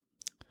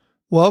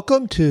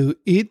Welcome to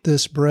Eat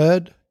This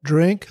Bread,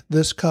 Drink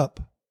This Cup.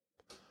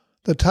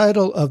 The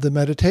title of the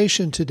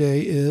meditation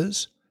today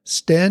is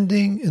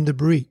Standing in the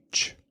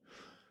Breach.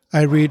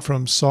 I read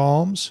from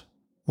Psalms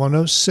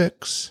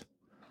 106,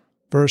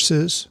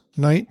 verses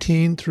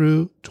 19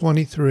 through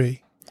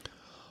 23.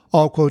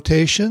 All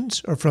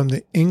quotations are from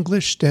the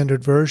English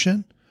Standard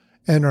Version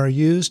and are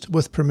used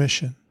with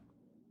permission.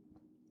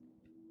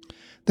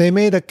 They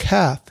made a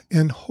calf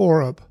in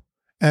Horeb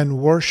and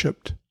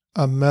worshipped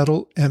a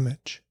metal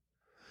image.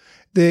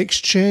 They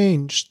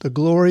exchanged the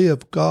glory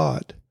of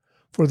God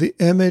for the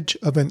image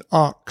of an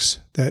ox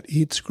that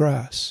eats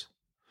grass.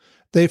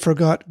 They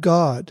forgot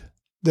God,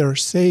 their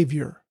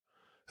Savior,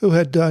 who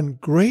had done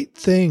great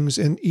things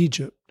in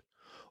Egypt,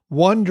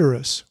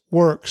 wondrous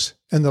works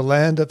in the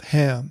land of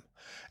Ham,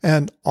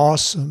 and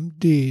awesome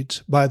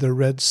deeds by the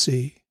Red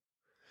Sea.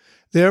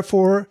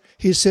 Therefore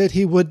he said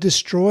he would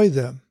destroy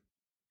them.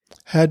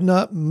 Had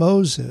not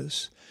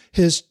Moses,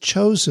 his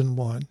chosen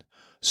one,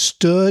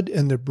 stood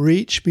in the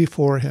breach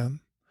before him,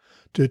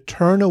 to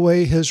turn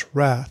away his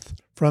wrath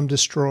from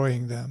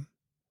destroying them.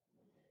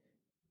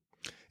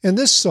 In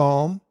this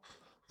psalm,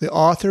 the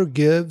author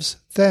gives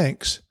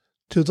thanks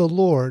to the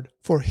Lord,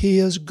 for he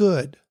is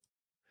good.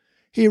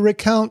 He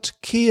recounts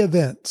key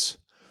events,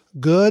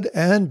 good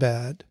and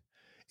bad,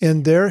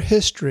 in their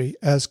history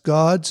as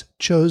God's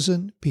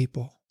chosen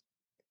people.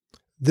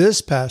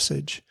 This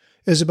passage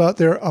is about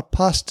their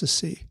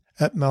apostasy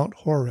at Mount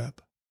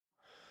Horeb.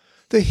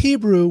 The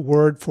Hebrew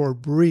word for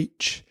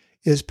breach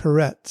is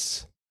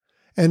peretz,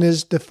 and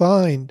is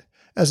defined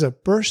as a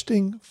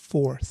bursting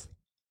forth.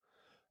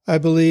 I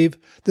believe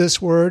this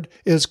word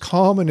is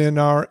common in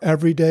our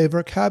everyday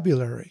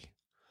vocabulary.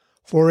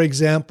 For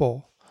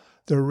example,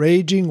 the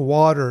raging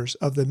waters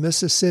of the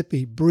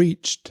Mississippi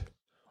breached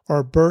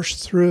or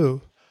burst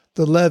through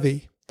the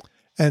levee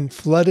and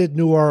flooded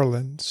New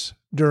Orleans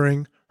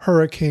during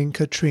Hurricane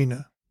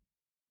Katrina.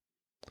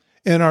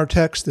 In our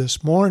text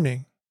this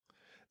morning,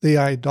 the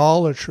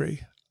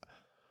idolatry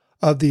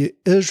of the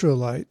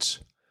Israelites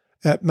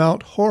at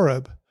Mount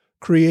Horeb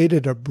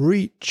created a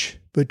breach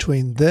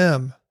between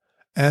them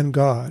and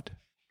God.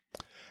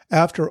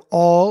 After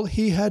all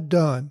he had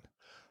done,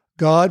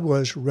 God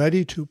was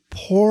ready to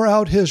pour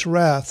out his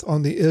wrath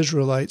on the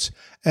Israelites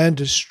and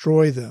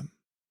destroy them,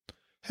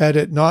 had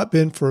it not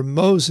been for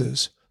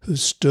Moses who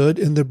stood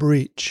in the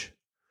breach.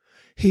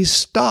 He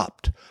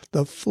stopped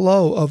the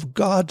flow of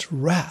God's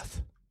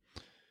wrath.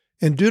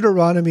 In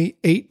Deuteronomy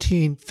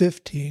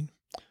 18:15,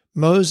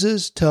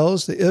 Moses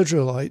tells the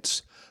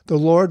Israelites the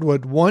Lord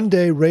would one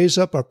day raise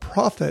up a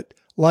prophet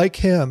like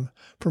him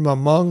from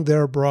among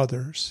their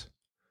brothers.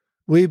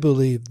 We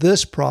believe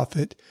this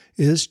prophet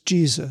is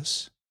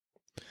Jesus.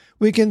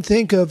 We can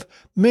think of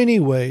many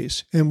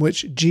ways in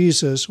which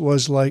Jesus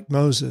was like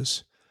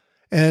Moses,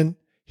 and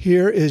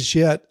here is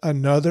yet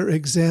another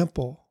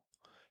example.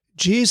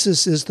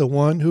 Jesus is the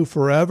one who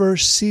forever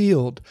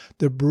sealed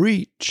the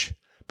breach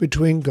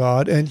between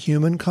God and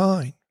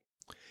humankind.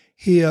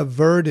 He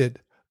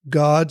averted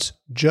God's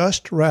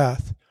just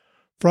wrath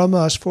from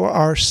us for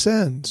our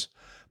sins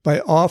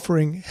by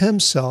offering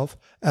himself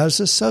as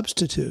a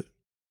substitute.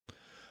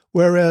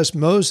 Whereas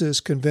Moses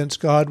convinced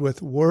God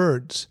with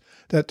words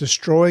that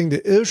destroying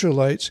the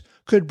Israelites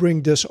could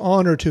bring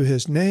dishonor to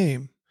his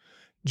name,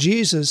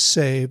 Jesus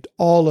saved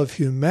all of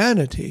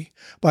humanity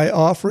by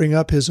offering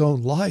up his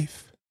own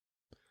life.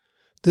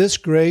 This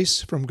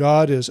grace from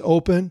God is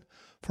open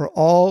for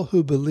all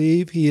who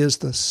believe he is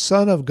the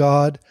Son of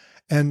God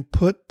and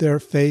put their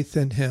faith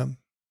in him.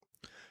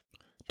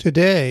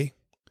 Today,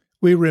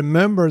 we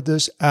remember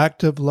this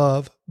act of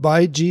love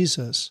by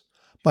Jesus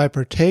by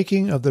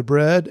partaking of the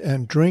bread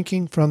and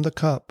drinking from the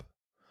cup.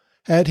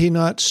 Had he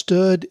not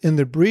stood in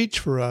the breach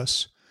for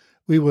us,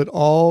 we would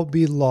all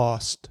be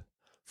lost,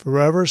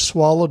 forever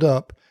swallowed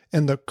up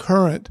in the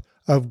current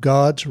of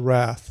God's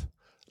wrath.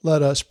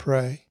 Let us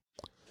pray.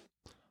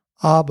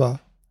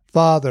 Abba,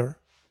 Father,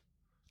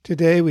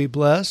 today we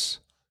bless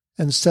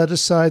and set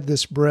aside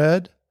this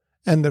bread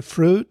and the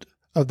fruit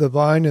of the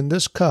vine in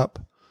this cup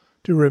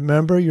to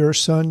remember your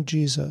Son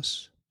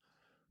Jesus.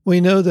 We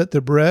know that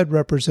the bread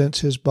represents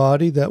his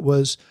body that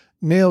was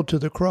nailed to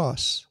the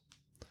cross,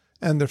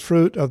 and the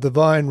fruit of the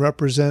vine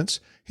represents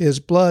his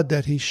blood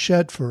that he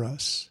shed for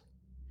us.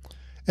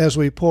 As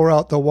we pour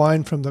out the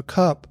wine from the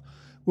cup,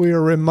 we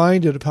are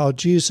reminded of how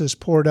Jesus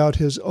poured out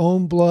his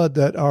own blood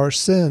that our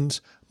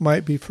sins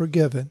might be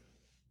forgiven.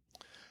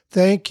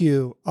 Thank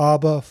you,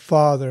 Abba,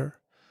 Father,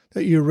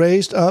 that you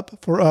raised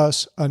up for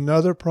us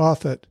another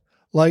prophet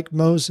like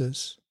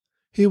Moses.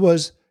 He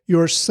was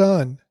your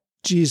Son,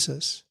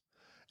 Jesus,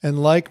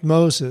 and like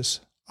Moses,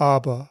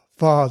 Abba,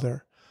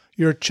 Father,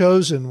 your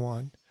chosen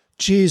one,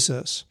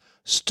 Jesus,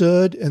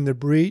 stood in the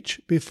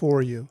breach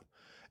before you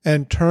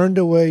and turned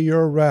away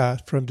your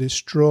wrath from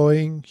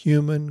destroying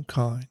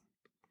humankind.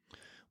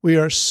 We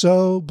are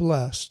so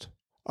blessed,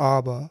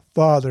 Abba,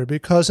 Father,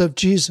 because of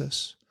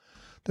Jesus.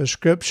 The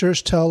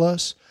Scriptures tell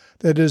us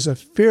that it is a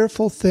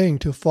fearful thing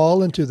to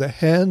fall into the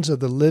hands of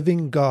the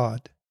living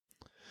God.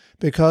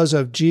 Because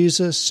of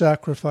Jesus'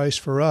 sacrifice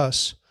for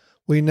us,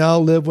 we now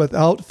live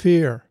without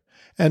fear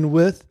and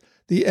with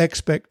the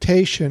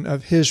expectation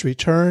of his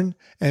return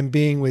and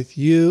being with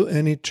you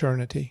in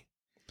eternity.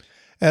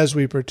 As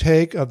we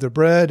partake of the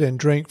bread and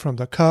drink from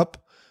the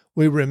cup,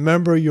 we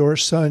remember your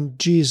Son,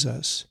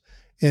 Jesus.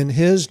 In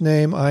his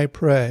name I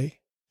pray.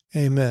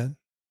 Amen.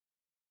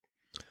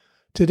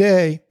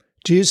 Today,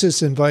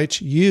 Jesus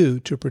invites you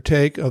to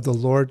partake of the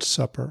Lord's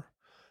Supper.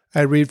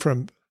 I read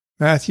from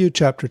Matthew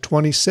chapter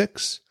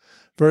 26,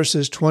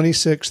 verses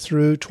 26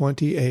 through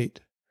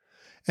 28.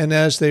 And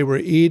as they were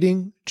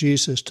eating,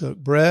 Jesus took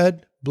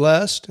bread,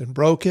 blessed and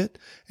broke it,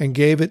 and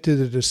gave it to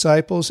the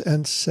disciples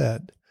and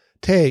said,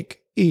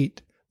 "Take,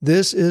 eat,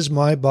 this is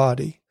my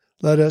body.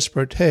 Let us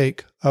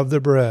partake of the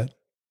bread."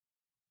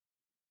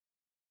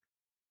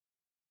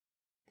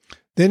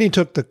 Then he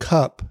took the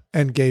cup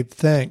and gave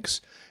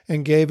thanks,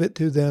 and gave it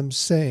to them,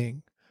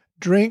 saying,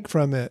 "Drink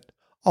from it,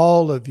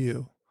 all of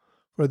you,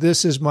 for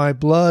this is my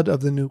blood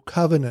of the new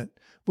covenant,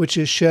 which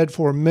is shed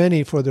for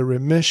many for the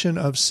remission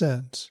of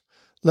sins.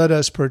 Let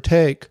us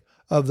partake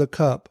of the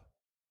cup."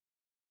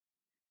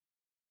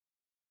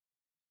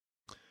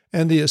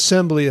 And the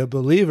assembly of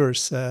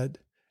believers said,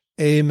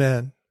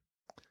 "Amen."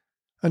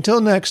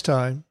 Until next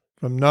time,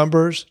 from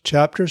Numbers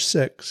chapter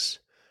 6,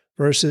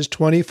 verses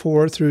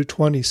 24 through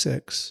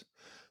 26,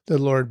 the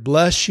Lord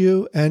bless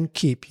you and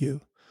keep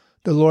you.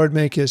 The Lord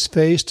make his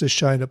face to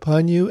shine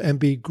upon you and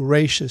be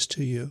gracious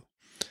to you.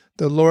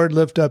 The Lord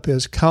lift up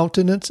his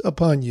countenance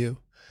upon you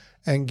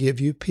and give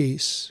you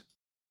peace.